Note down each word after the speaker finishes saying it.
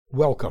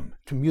Welcome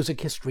to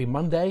Music History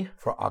Monday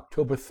for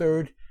October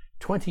 3rd,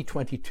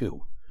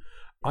 2022.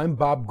 I'm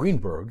Bob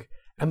Greenberg,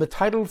 and the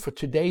title for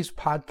today's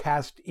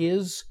podcast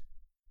is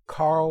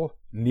Carl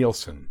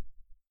Nielsen.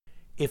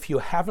 If you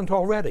haven't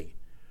already,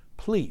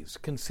 please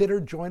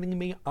consider joining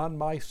me on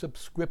my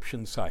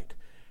subscription site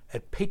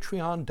at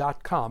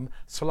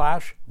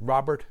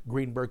patreon.com/Robert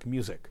Greenberg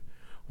Music,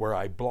 where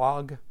I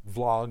blog,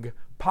 vlog,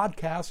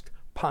 podcast,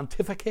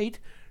 pontificate,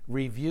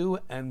 review,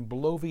 and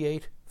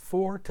bloviate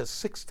 4 to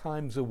 6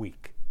 times a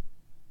week.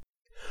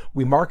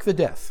 We mark the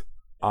death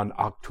on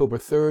October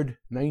 3rd,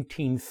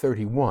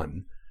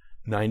 1931,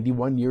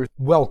 91 years.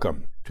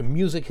 Welcome to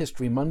Music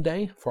History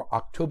Monday for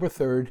October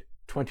 3rd,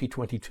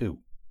 2022.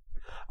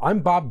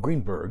 I'm Bob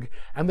Greenberg,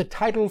 and the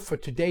title for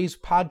today's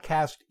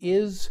podcast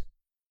is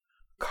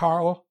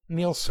Carl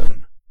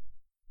Nielsen.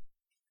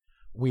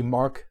 We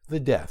mark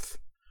the death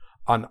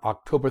on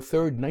October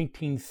 3rd,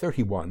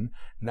 1931,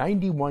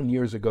 91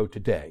 years ago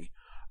today,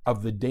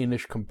 of the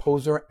Danish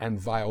composer and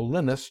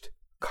violinist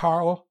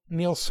Carl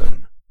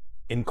Nielsen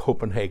in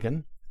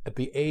Copenhagen at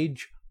the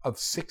age of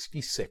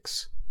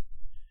 66.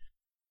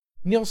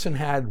 Nielsen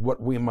had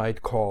what we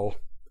might call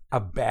a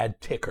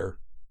bad ticker.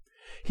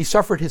 He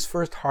suffered his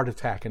first heart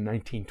attack in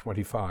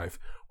 1925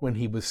 when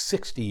he was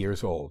 60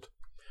 years old.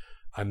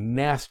 A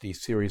nasty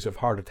series of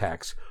heart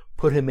attacks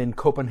put him in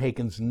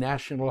Copenhagen's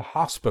National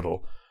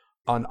Hospital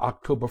on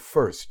October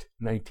 1st,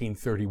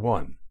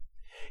 1931.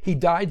 He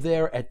died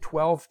there at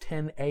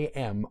 12:10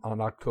 a.m.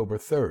 on October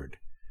 3rd.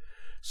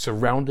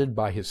 Surrounded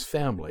by his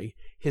family,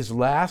 his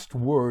last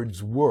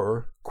words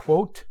were,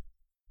 quote,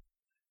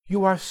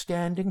 "You are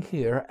standing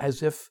here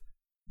as if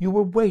you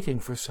were waiting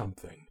for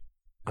something,"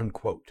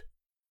 unquote.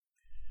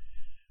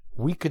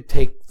 We could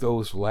take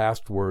those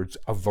last words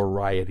a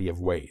variety of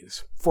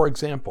ways. For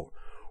example,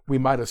 we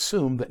might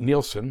assume that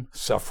Nielsen,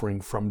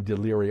 suffering from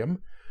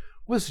delirium,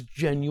 was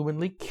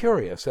genuinely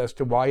curious as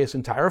to why his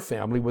entire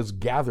family was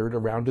gathered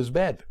around his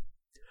bed.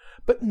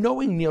 But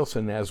knowing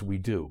Nielsen as we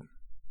do,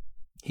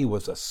 he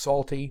was a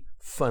salty,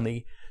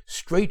 funny,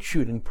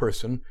 straight-shooting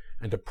person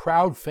and a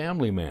proud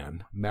family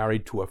man,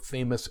 married to a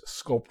famous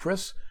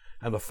sculptress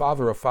and the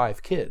father of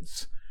 5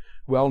 kids.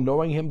 Well,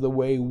 knowing him the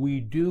way we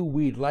do,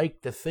 we'd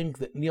like to think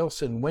that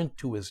Nielsen went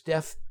to his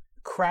death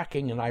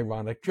cracking an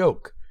ironic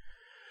joke.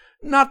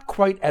 Not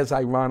quite as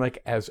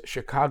ironic as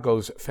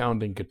Chicago's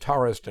founding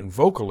guitarist and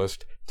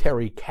vocalist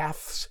Terry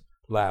Kath's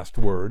last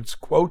words,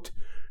 quote,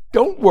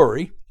 "Don't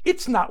worry,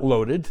 it's not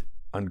loaded,"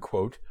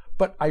 unquote,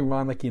 but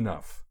ironic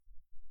enough.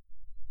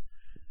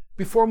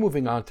 Before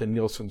moving on to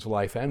Nielsen's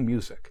life and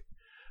music,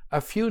 a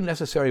few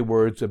necessary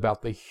words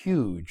about the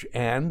huge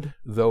and,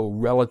 though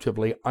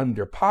relatively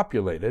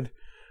underpopulated,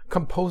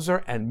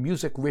 composer and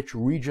music-rich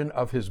region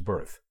of his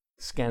birth,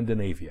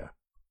 Scandinavia.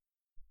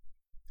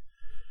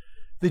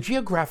 The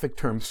geographic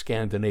term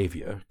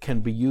Scandinavia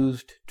can be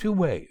used 2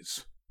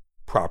 ways,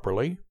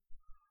 properly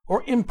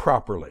or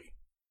improperly.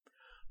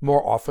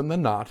 More often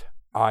than not,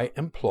 I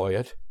employ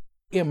it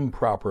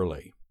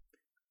improperly.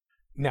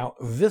 Now,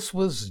 this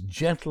was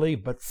gently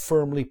but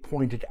firmly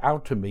pointed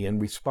out to me in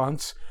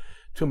response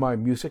to my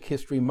Music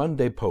History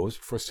Monday post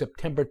for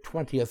September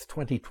 20th,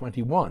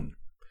 2021,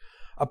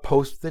 a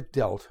post that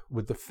dealt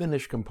with the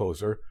Finnish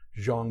composer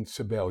Jean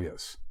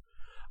Sibelius.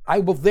 I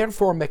will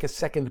therefore make a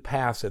second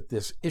pass at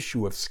this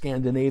issue of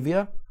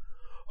Scandinavia,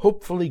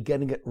 hopefully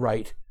getting it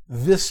right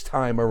this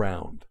time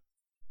around.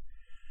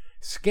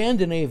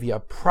 Scandinavia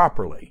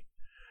properly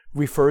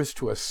refers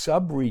to a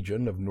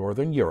sub-region of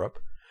Northern Europe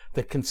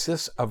that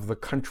consists of the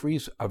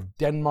countries of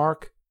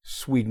Denmark,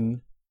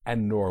 Sweden,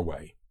 and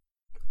Norway.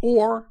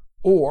 Or,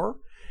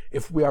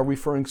 if we are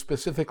referring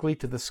specifically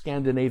to the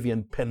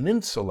Scandinavian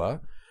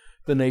peninsula,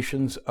 the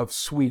nations of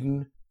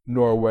Sweden,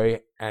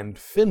 Norway, and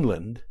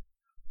Finland,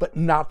 but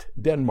not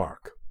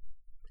Denmark.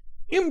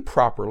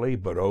 Improperly,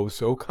 but oh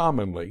so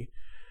commonly,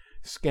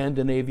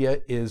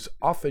 Scandinavia is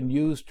often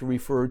used to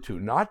refer to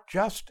not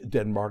just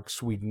Denmark,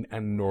 Sweden,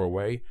 and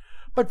Norway,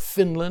 but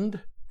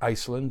Finland,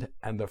 Iceland,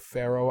 and the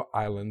Faroe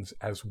Islands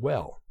as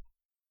well.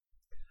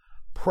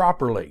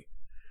 Properly,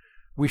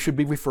 we should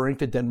be referring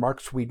to Denmark,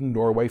 Sweden,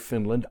 Norway,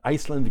 Finland,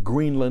 Iceland,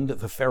 Greenland,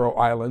 the Faroe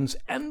Islands,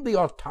 and the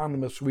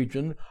autonomous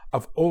region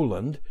of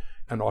Åland,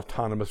 an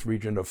autonomous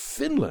region of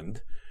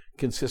Finland,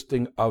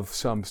 consisting of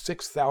some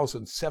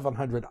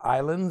 6,700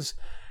 islands,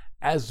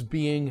 as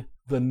being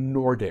the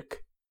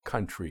Nordic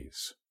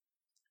countries.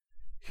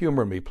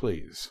 Humor me,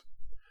 please.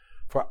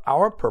 For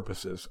our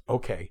purposes,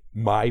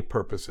 my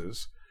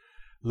purposes,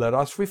 let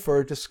us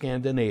refer to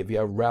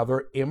Scandinavia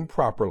rather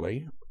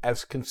improperly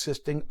as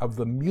consisting of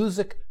the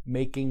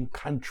music-making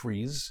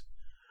countries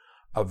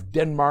of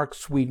Denmark,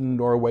 Sweden,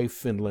 Norway,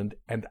 Finland,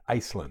 and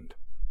Iceland.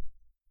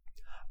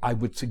 I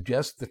would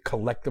suggest that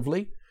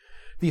collectively,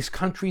 these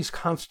countries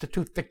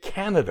constitute the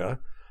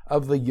Canada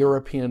of the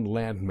European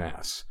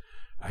landmass,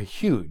 a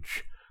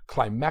huge,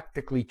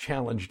 climactically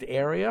challenged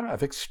area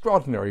of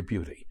extraordinary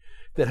beauty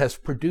that has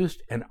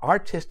produced an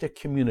artistic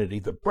community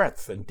the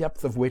breadth and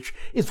depth of which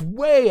is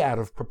way out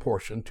of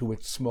proportion to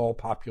its small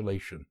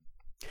population.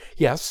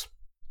 Yes,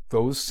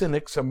 those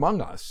cynics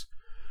among us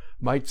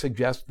might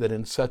suggest that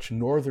in such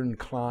northern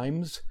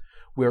climes,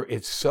 where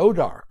it's so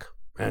dark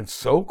and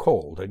so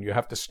cold and you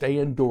have to stay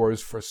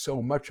indoors for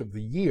so much of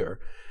the year,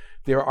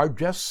 there are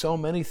just so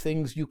many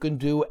things you can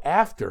do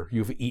after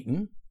you've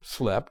eaten,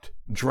 slept,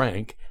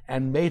 drank,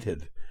 and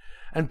mated.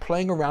 And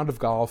playing a round of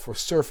golf or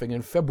surfing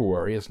in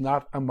February is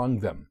not among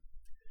them.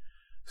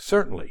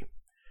 Certainly,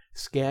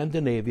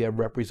 Scandinavia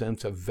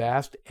represents a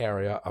vast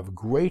area of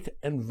great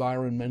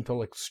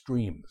environmental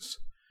extremes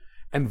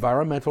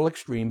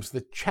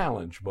that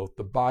challenge both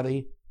the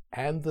body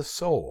and the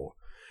soul,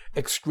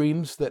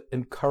 extremes that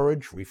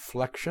encourage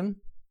reflection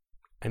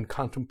and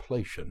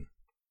contemplation.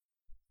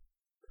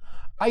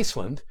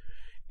 Iceland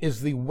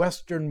is the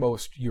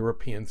westernmost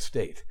European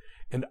state,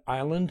 an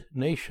island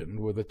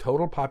nation with a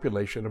total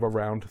population of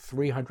around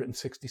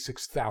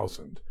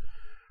 366,000,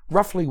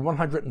 roughly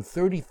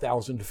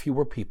 130,000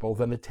 fewer people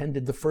than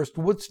attended the first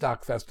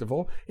Woodstock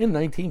Festival in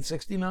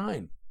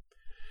 1969.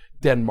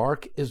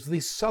 Denmark is the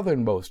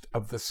southernmost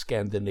of the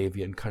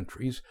Scandinavian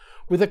countries,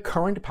 with a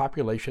current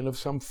population of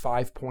some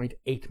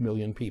 5.8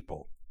 million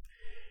people.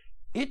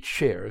 It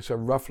shares a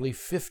roughly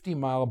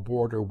 50-mile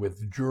border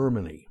with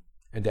Germany,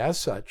 and as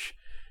such,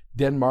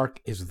 Denmark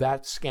is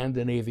that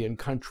Scandinavian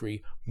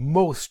country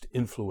most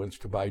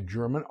influenced by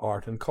German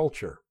art and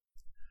culture.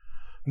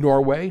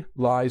 Norway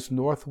lies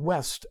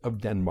northwest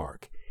of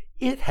Denmark.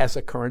 It has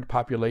a current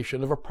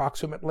population of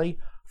approximately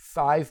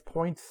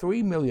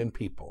 5.3 million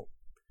people.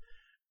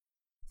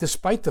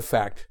 Despite the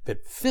fact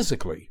that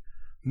physically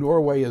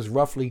Norway is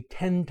roughly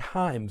 10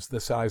 times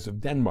the size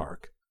of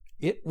Denmark,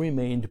 it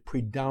remained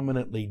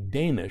predominantly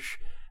Danish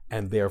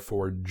and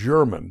therefore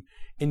German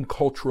in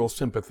cultural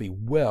sympathy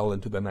well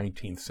into the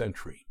 19th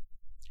century.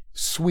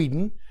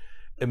 Sweden,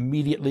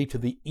 immediately to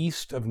the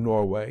east of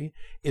Norway,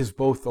 is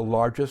both the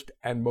largest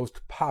and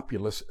most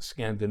populous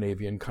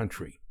Scandinavian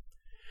country.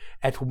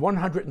 At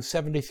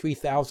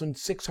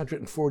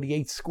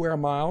 173,648 square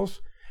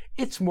miles,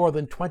 it's more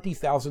than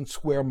 20,000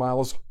 square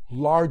miles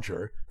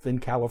larger than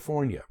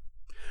California.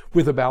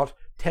 With about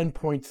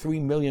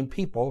 10.3 million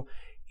people,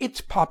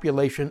 its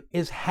population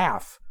is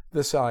half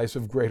the size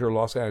of Greater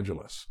Los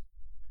Angeles.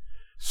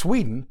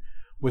 Sweden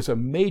was a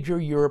major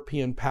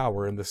European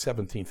power in the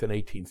 17th and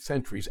 18th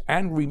centuries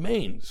and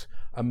remains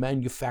a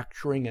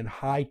manufacturing and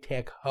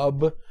high-tech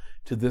hub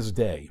to this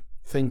day.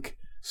 Think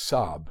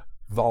Saab,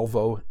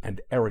 Volvo,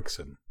 and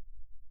Ericsson.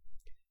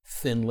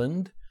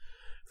 Finland,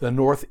 the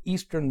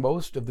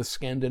northeasternmost of the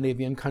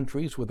Scandinavian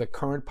countries with a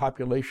current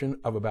population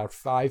of about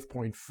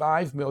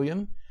 5.5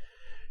 million,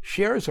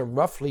 shares a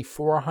roughly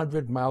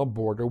 400-mile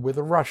border with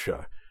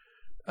Russia,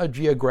 a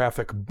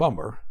geographic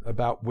bummer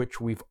about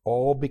which we've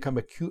all become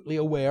acutely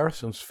aware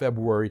since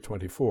February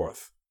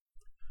 24th.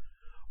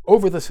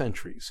 Over the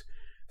centuries,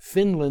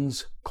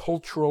 Finland's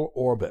cultural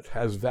orbit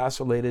has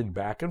vacillated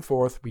back and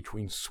forth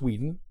between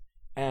Sweden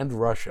and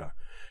Russia,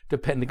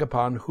 depending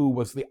upon who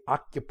was the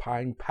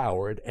occupying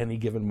power at any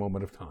given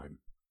moment of time.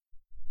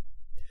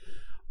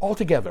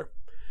 Altogether,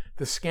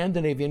 the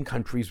Scandinavian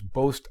countries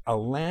boast a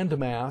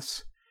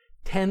landmass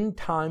 10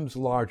 times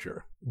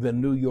larger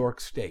than New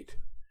York State,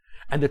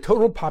 and a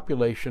total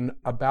population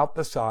about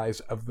the size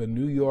of the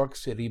New York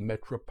City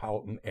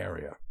metropolitan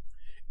area.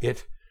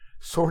 It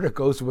sort of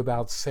goes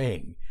without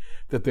saying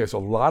that there's a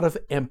lot of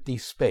empty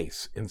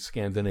space in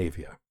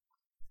Scandinavia.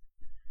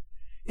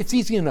 It's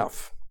easy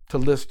enough to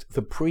list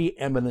the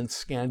preeminent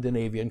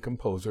Scandinavian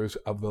composers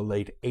of the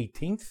late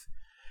 18th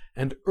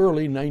and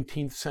early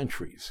 19th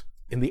centuries.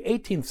 In the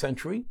 18th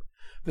century,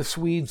 the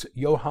Swedes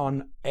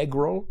Johan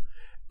Egerl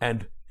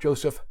and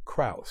Joseph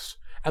Krauss,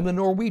 and the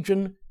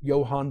Norwegian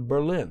Johan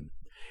Berlin.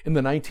 In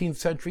the 19th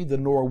century, the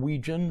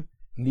Norwegian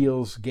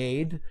Niels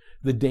Gade,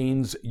 the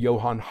Danes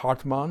Johan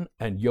Hartmann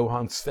and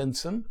Johan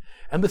Svensson,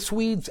 and the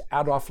Swedes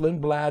Adolf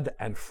Lindblad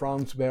and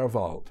Franz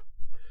Berwald.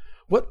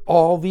 What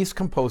all these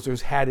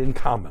composers had in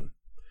common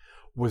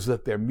was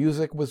that their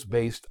music was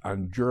based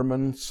on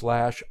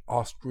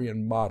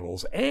German/Austrian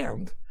models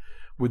and,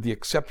 with the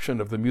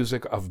exception of the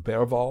music of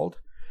Berwald,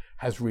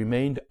 has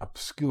remained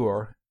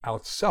obscure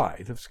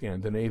outside of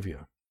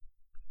Scandinavia.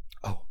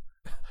 Oh,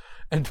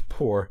 and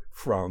poor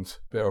Franz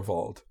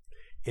Berwald.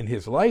 In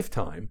his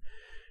lifetime,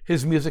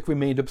 his music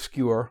remained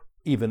obscure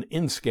even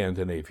in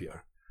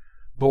Scandinavia.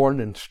 Born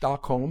in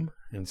Stockholm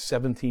in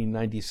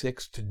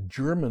 1796 to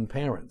German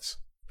parents,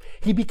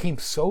 he became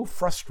so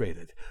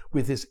frustrated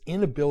with his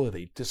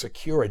inability to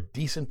secure a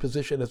decent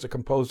position as a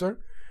composer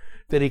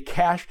that he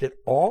cashed it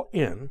all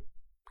in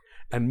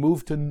and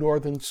moved to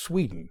northern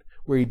Sweden,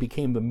 where he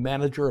became the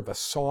manager of a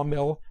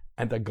sawmill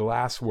and a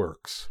glass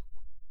works.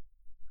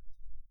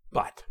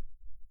 But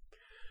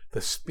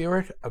the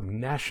spirit of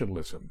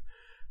nationalism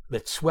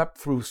that swept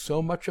through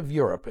so much of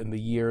Europe in the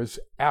years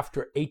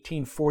after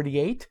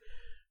 1848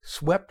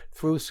 swept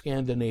through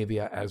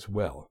Scandinavia as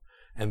well.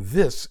 And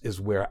this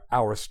is where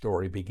our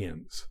story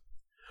begins.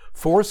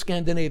 4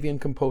 Scandinavian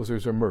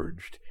composers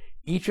emerged,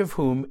 each of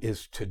whom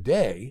is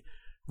today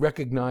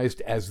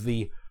recognized as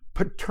the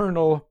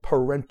paternal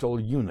parental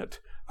unit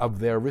of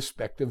their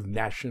respective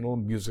national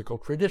musical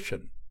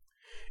tradition.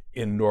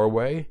 In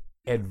Norway,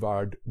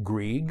 Edvard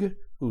Grieg,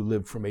 who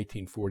lived from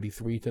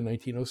 1843 to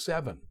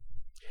 1907.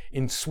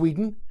 In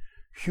Sweden,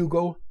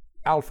 Hugo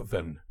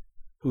Alfvén,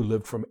 who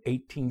lived from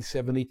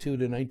 1872 to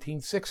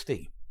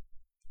 1960.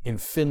 In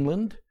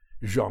Finland,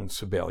 Jean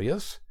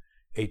Sibelius,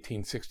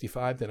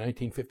 1865 to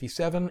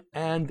 1957,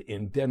 and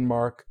in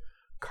Denmark,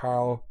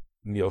 Carl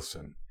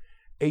Nielsen,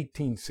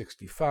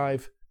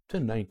 1865 to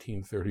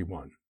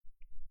 1931.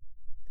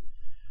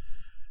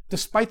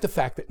 Despite the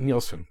fact that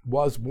Nielsen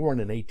was born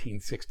in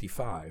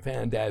 1865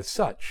 and, as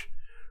such,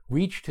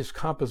 reached his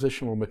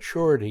compositional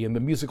maturity in the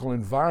musical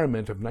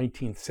environment of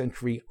 19th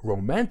century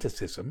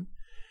Romanticism,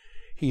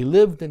 he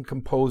lived and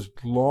composed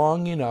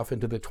long enough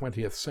into the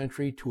 20th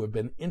century to have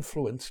been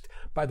influenced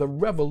by the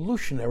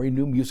revolutionary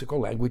new musical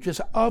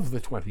languages of the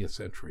 20th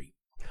century.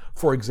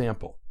 For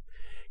example,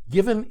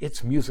 given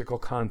its musical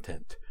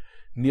content,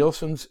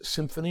 Nielsen's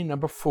Symphony No.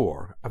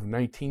 4 of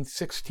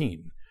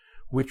 1916,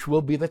 which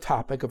will be the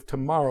topic of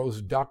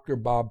tomorrow's Dr.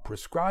 Bob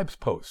Prescribes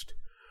post,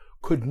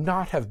 could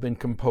not have been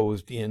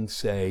composed in,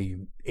 say,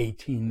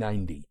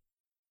 1890.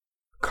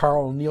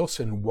 Carl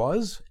Nielsen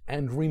was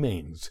and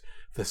remains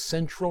the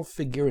central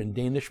figure in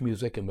Danish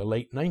music in the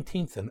late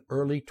 19th and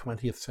early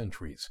 20th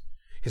centuries.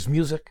 His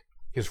music,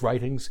 his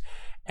writings,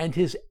 and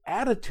his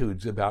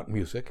attitudes about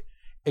music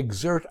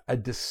exert a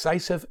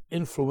decisive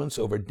influence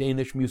over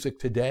Danish music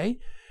today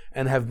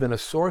and have been a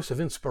source of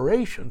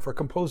inspiration for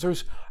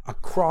composers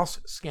across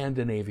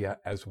Scandinavia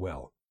as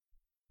well.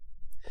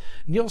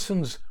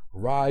 Nielsen's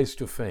rise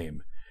to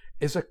fame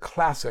is a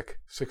classic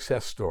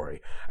success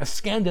story, a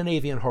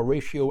Scandinavian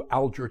Horatio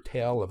Alger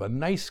tale of a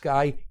nice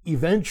guy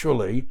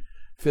eventually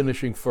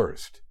finishing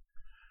first.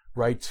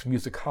 Writes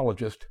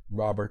musicologist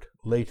Robert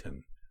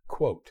Leighton,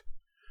 quote,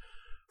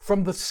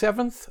 "From the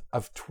 7th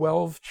of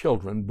 12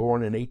 children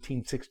born in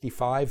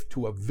 1865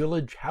 to a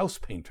village house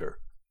painter,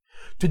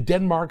 to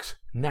Denmark's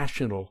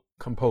national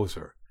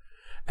composer,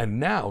 and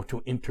now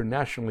to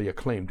internationally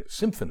acclaimed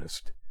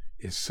symphonist,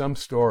 is some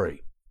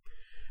story.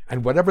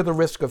 And whatever the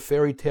risk of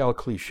fairy tale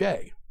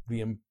cliché,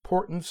 the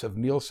importance of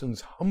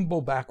Nielsen's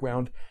humble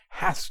background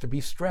has to be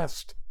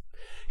stressed.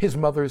 His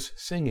mother's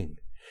singing,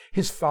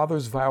 his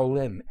father's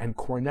violin and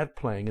cornet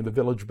playing in the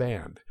village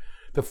band,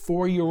 the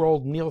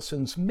 4-year-old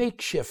Nielsen's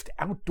makeshift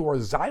outdoor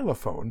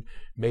xylophone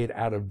made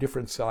out of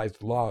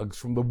different-sized logs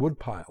from the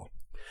woodpile,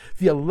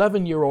 the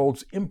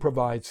 11-year-old's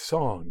improvised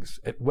songs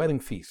at wedding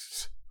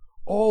feasts,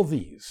 all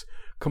these,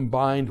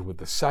 combined with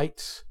the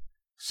sights,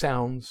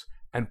 sounds,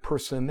 and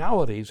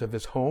personalities of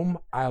his home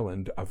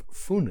island of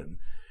Funen,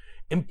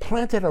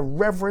 implanted a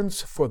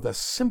reverence for the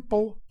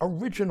simple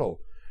original,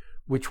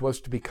 which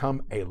was to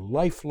become a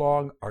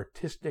lifelong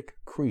artistic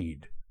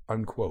creed,"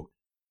 unquote.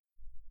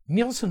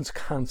 Nielsen's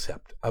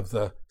concept of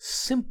the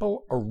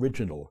simple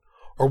original,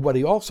 or what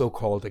he also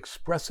called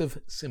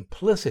expressive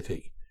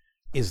simplicity,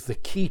 is the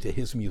key to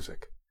his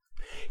music.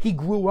 He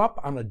grew up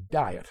on a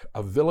diet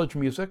of village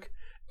music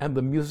and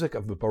the music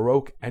of the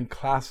Baroque and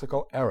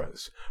classical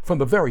eras. From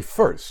the very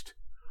first,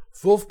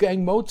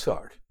 Wolfgang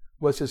Mozart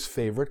was his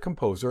favorite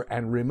composer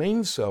and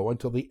remained so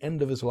until the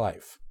end of his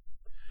life.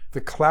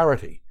 The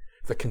clarity,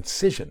 the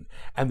concision,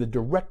 and the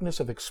directness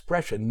of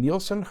expression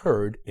Nielsen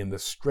heard in the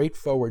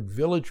straightforward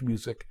village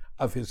music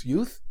of his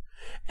youth,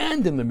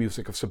 and in the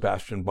music of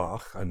Sebastian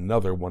Bach,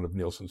 another one of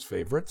Nielsen's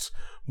favorites,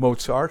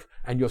 Mozart,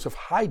 and Joseph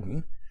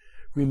Haydn,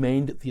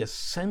 remained the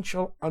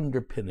essential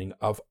underpinning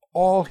of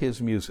all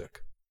his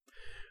music.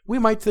 We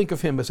might think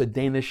of him as a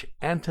Danish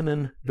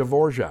Antonin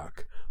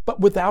Dvorak, but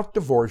without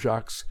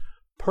Dvorak's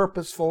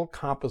purposeful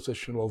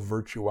compositional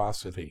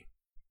virtuosity.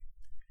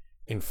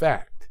 In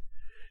fact,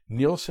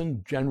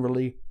 Nielsen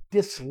generally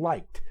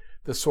disliked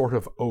the sort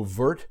of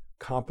overt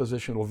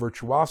compositional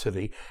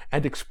virtuosity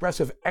and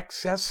expressive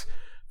excess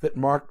that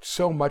marked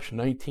so much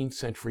 19th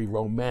century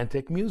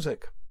Romantic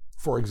music.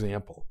 For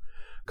example,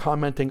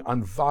 commenting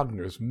on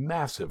Wagner's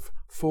massive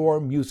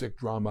 4-music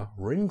drama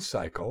Ring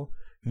Cycle,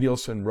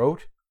 Nielsen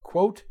wrote,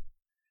 quote,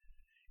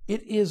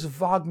 "It is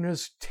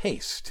Wagner's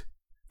taste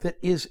that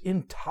is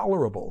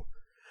intolerable.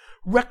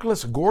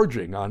 Reckless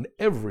gorging on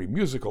every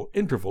musical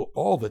interval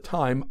all the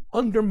time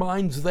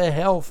undermines the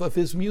health of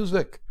his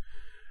music.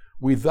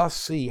 We thus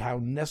see how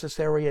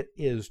necessary it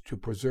is to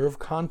preserve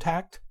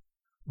contact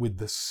with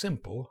the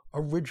simple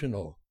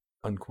original,"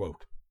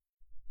 unquote.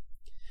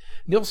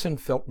 Nielsen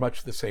felt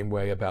much the same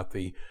way about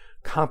the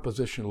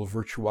compositional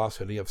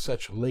virtuosity of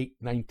such late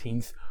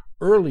 19th,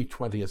 early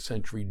 20th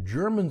century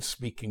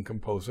German-speaking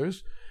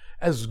composers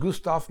as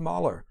Gustav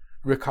Mahler,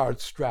 Richard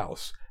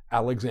Strauss,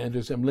 Alexander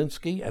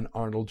Zemlinsky, and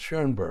Arnold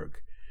Schoenberg.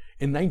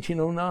 In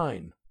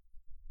 1909,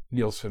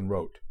 Nielsen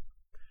wrote,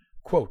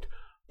 quote,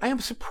 "I am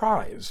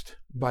surprised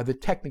by the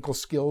technical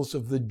skills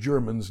of the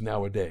Germans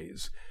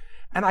nowadays,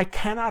 and I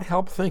cannot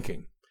help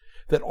thinking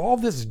that all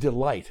this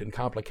delight and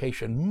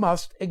complication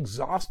must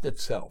exhaust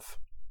itself.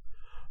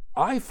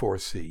 I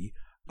foresee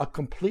a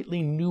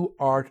completely new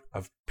art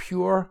of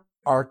pure,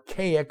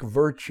 archaic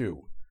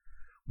virtue.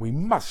 We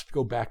must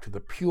go back to the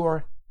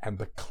pure and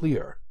the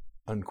clear,"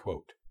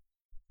 unquote.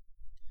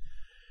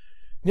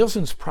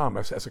 Nielsen's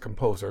promise as a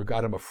composer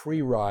got him a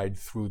free ride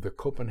through the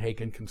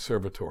Copenhagen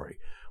Conservatory,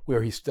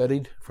 where he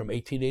studied from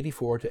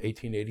 1884 to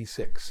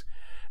 1886,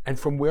 and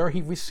from where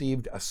he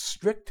received a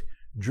strict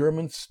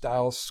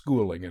German-style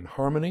schooling in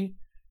harmony,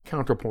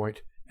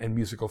 counterpoint, and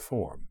musical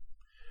form.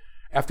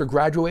 After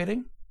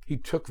graduating, he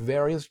took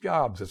various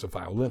jobs as a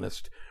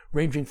violinist,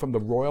 ranging from the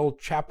Royal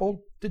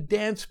Chapel to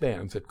dance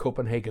bands at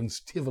Copenhagen's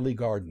Tivoli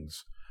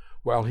Gardens,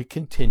 while he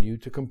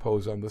continued to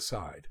compose on the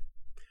side.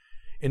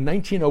 In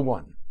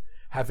 1901,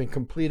 having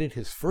completed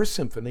his first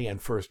symphony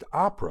and first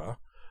opera,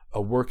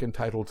 a work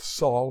entitled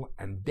Saul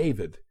and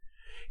David,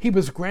 he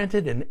was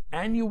granted an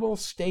annual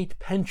state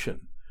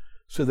pension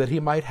so that he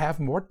might have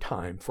more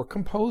time for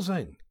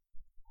composing.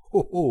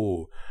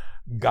 Oh,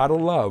 gotta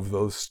love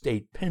those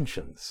state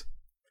pensions.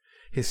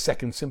 His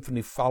second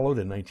symphony followed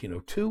in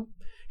 1902,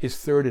 his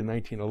third in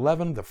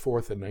 1911, the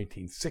fourth in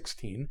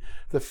 1916,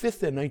 the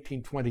fifth in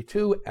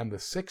 1922, and the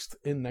sixth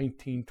in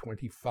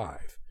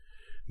 1925.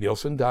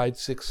 Nielsen died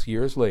 6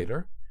 years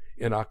later,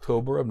 in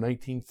October of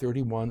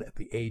 1931, at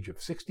the age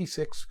of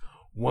 66,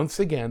 once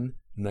again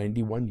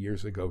 91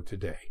 years ago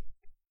today.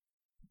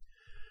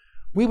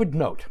 We would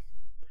note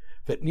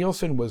that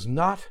Nielsen was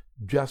not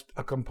just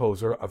a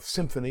composer of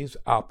symphonies,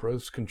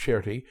 operas,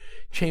 concerti,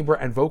 chamber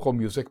and vocal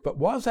music, but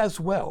was as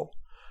well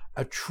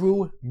a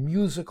true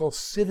musical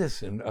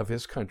citizen of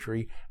his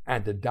country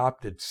and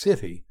adopted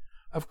city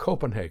of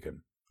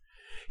Copenhagen.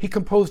 He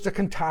composed a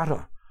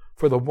cantata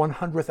for the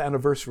 100th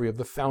anniversary of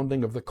the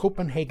founding of the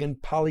Copenhagen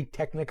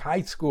Polytechnic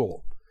High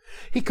School.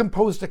 He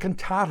composed a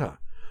cantata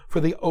for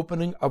the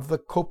opening of the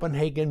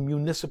Copenhagen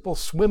Municipal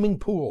Swimming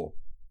Pool.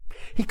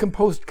 He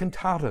composed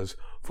cantatas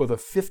for the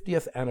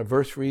 50th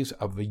anniversaries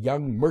of the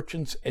Young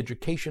Merchants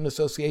Education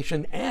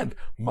Association and,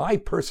 my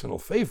personal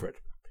favorite,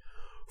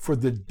 for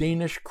the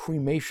Danish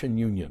Cremation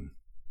Union.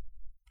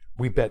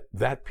 We bet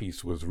that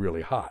piece was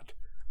really hot.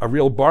 A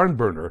real barn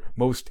burner,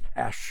 most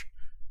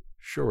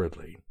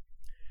assuredly.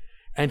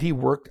 And he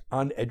worked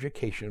on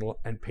educational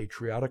and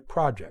patriotic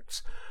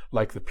projects,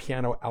 like the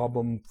piano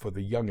album for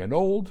the young and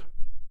old,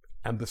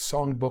 and the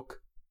songbook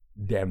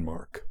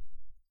Denmark.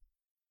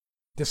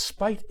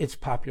 Despite its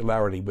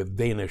popularity with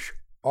Danish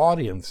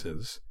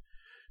audiences,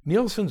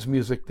 Nielsen's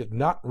music did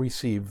not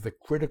receive the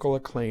critical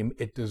acclaim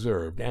it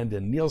deserved, and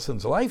in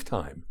Nielsen's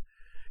lifetime,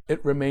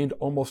 it remained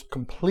almost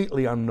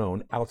completely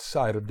unknown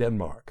outside of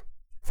Denmark.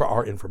 For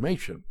our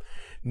information,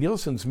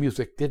 Nielsen's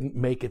music didn't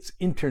make its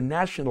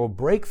international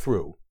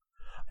breakthrough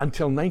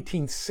until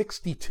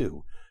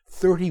 1962,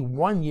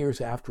 31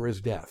 years after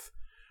his death,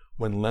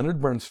 when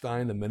Leonard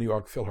Bernstein and the New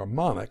York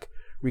Philharmonic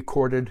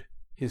recorded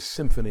his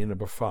Symphony No.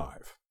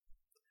 5.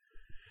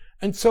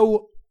 And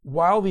so,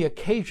 while the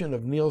occasion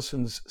of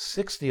Nielsen's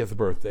 60th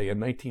birthday in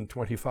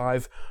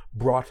 1925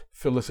 brought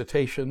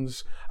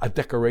felicitations, a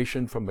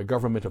decoration from the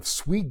government of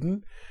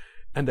Sweden,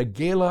 and a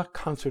gala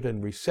concert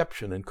and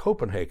reception in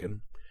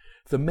Copenhagen,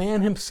 the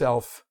man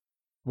himself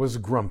was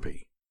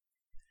grumpy.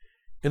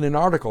 In an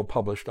article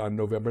published on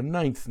November 9,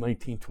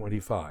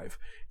 1925,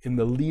 in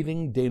the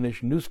leading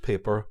Danish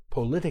newspaper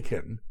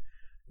Politiken,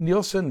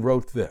 Nielsen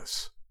wrote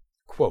this,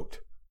 quote,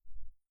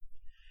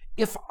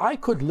 "If I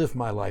could live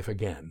my life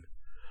again,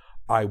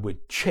 I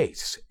would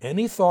chase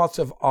any thoughts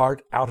of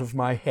art out of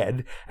my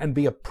head and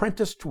be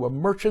apprenticed to a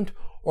merchant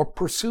or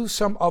pursue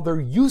some other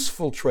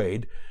useful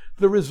trade,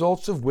 the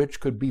results of which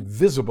could be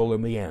visible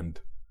in the end.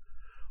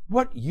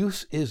 What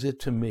use is it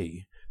to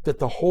me that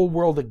the whole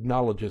world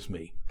acknowledges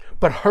me,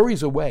 but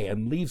hurries away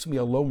and leaves me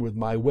alone with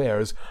my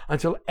wares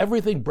until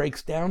everything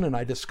breaks down and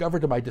I discover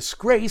to my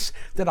disgrace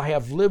that I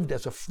have lived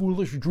as a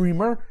foolish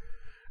dreamer,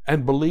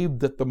 and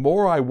believed that the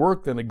more I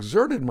worked and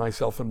exerted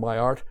myself in my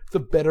art, the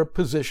better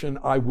position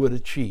I would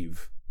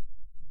achieve?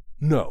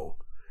 No,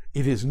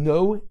 it is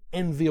no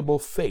enviable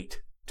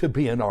fate to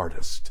be an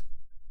artist."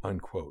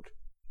 Unquote.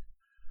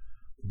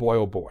 Boy,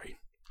 oh boy,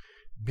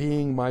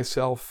 being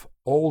myself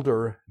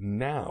older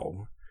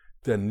now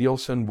than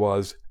Nielsen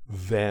was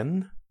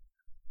then,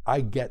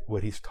 I get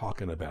what he's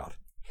talking about.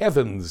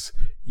 Heavens,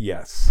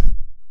 yes.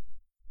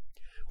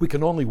 We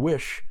can only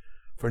wish,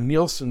 for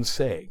Nielsen's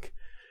sake,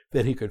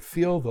 that he could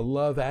feel the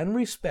love and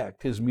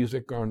respect his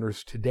music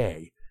garners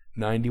today,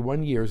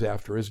 91 years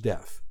after his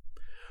death.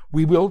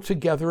 We will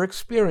together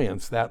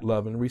experience that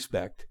love and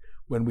respect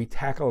when we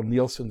tackle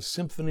Nielsen's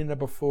Symphony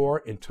No. 4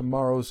 in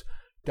tomorrow's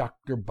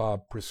Dr.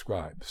 Bob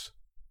Prescribes.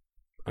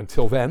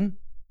 Until then,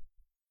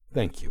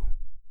 thank you.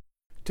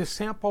 To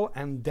sample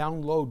and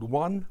download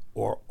one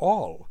or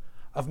all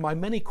of my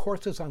many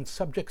courses on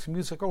subjects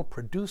musical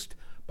produced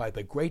by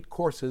the Great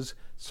Courses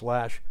 /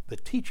 The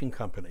Teaching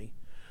Company,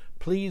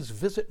 please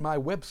visit my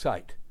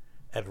website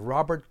at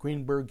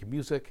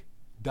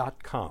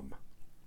robertgreenbergmusic.com.